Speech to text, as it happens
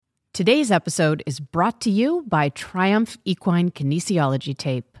Today's episode is brought to you by Triumph Equine Kinesiology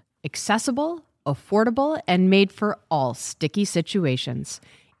Tape. Accessible, affordable, and made for all sticky situations.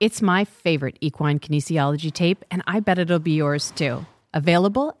 It's my favorite equine kinesiology tape, and I bet it'll be yours too.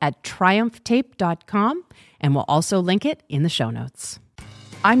 Available at triumphtape.com, and we'll also link it in the show notes.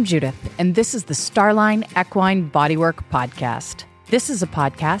 I'm Judith, and this is the Starline Equine Bodywork Podcast. This is a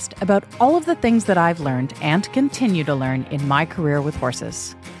podcast about all of the things that I've learned and continue to learn in my career with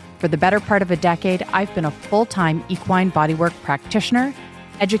horses. For the better part of a decade, I've been a full-time equine bodywork practitioner,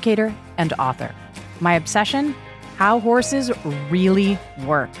 educator, and author. My obsession? How horses really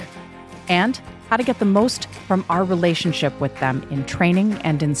work. And how to get the most from our relationship with them in training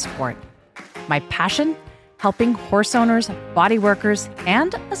and in sport. My passion? Helping horse owners, body workers,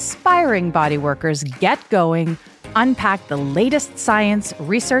 and aspiring body workers get going, unpack the latest science,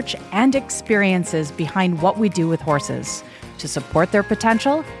 research, and experiences behind what we do with horses to support their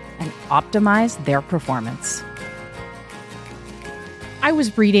potential and optimize their performance. I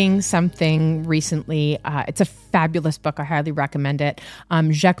was reading something recently. It's a fabulous book. I highly recommend it.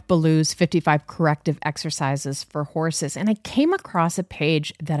 Jacques Ballou's 55 Corrective Exercises for Horses. And I came across a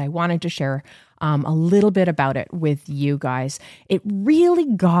page that I wanted to share a little bit about it with you guys. It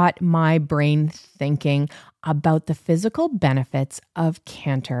really got my brain thinking about the physical benefits of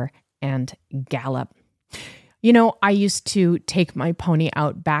canter and gallop. You know, I used to take my pony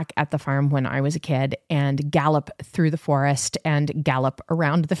out back at the farm when I was a kid and gallop through the forest and gallop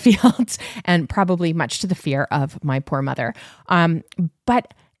around the fields, and probably much to the fear of my poor mother.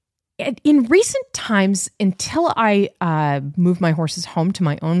 But in recent times, until I moved my horses home to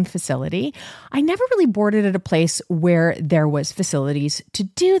my own facility, I never really boarded at a place where there was facilities to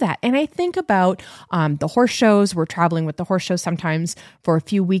do that. And I think about the horse shows. We're traveling with the horse shows sometimes for a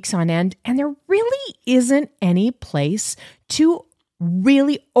few weeks on end, and there really isn't any place to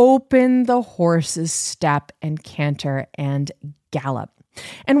really open the horse's step and canter and gallop.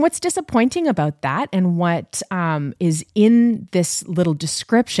 And what's disappointing about that, and what is in this little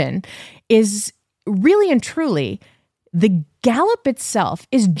description, is really and truly the gallop itself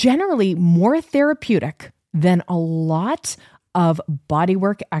is generally more therapeutic than a lot of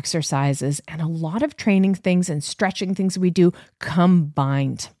bodywork exercises and a lot of training things and stretching things we do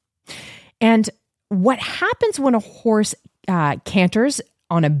combined. And what happens when a horse canters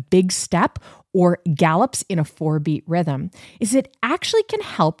on a big step or gallops in a 4-beat rhythm is it actually can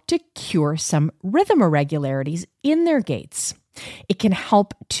help to cure some rhythm irregularities in their gaits. It can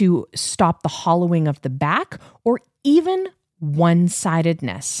help to stop the hollowing of the back or even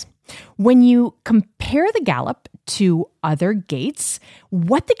one-sidedness. When you compare the gallop to other gaits,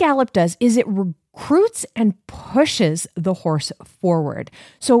 what the gallop does is it recruits and pushes the horse forward.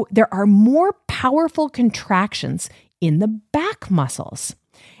 So there are more powerful contractions in the back muscles.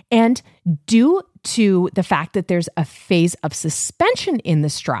 And due to the fact that there's a phase of suspension in the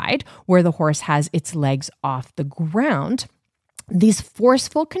stride where the horse has its legs off the ground, these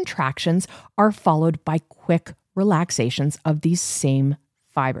forceful contractions are followed by quick relaxations of these same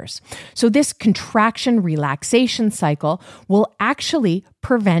fibers. So this contraction relaxation cycle will actually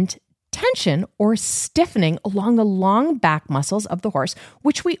prevent tension or stiffening along the long back muscles of the horse,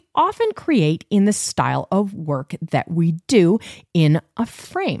 which we often create in the style of work that we do in a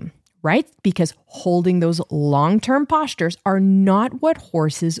frame, right? Because holding those long-term postures are not what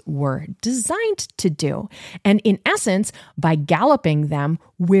horses were designed to do. And in essence, by galloping them,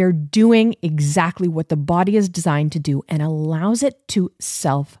 we're doing exactly what the body is designed to do and allows it to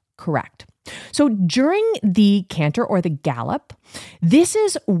self-correct. So during the canter or the gallop, this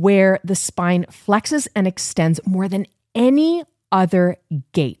is where the spine flexes and extends more than any other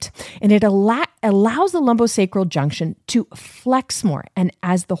gait. And it allows the lumbosacral junction to flex more. And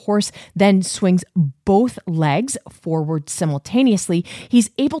as the horse then swings both legs forward simultaneously, he's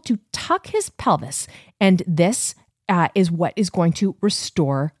able to tuck his pelvis. And this is what is going to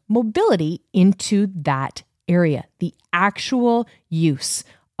restore mobility into that area, the actual use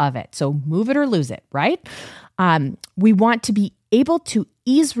of it. So move it or lose it, right? We want to be able to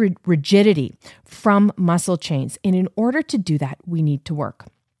ease rigidity from muscle chains. And in order to do that, we need to work.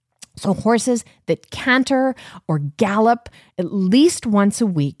 So horses that canter or gallop at least once a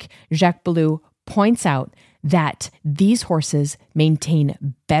week, Jacques Ballou points out that these horses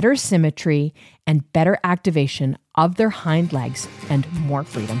maintain better symmetry and better activation of their hind legs and more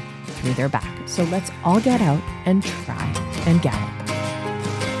freedom through their back. So let's all get out and try and gallop.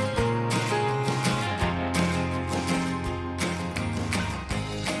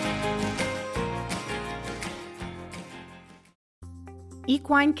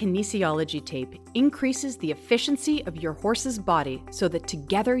 Equine kinesiology tape increases the efficiency of your horse's body so that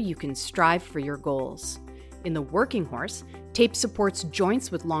together you can strive for your goals. In the working horse, tape supports joints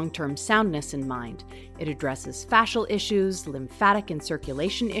with long-term soundness in mind. It addresses fascial issues, lymphatic and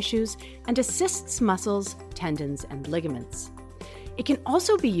circulation issues, and assists muscles, tendons, and ligaments. It can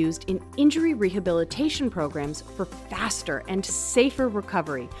also be used in injury rehabilitation programs for faster and safer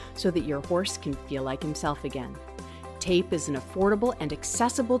recovery so that your horse can feel like himself again. Tape is an affordable and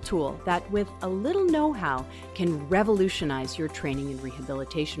accessible tool that, with a little know-how, can revolutionize your training and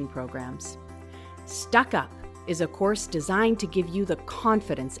rehabilitation programs. Stuck Up is a course designed to give you the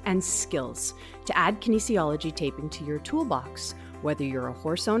confidence and skills to add kinesiology taping to your toolbox, whether you're a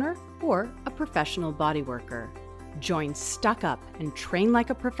horse owner or a professional body worker. Join Stuck Up and train like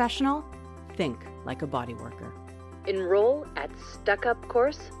a professional, think like a body worker. Enroll at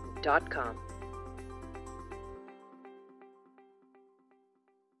stuckupcourse.com.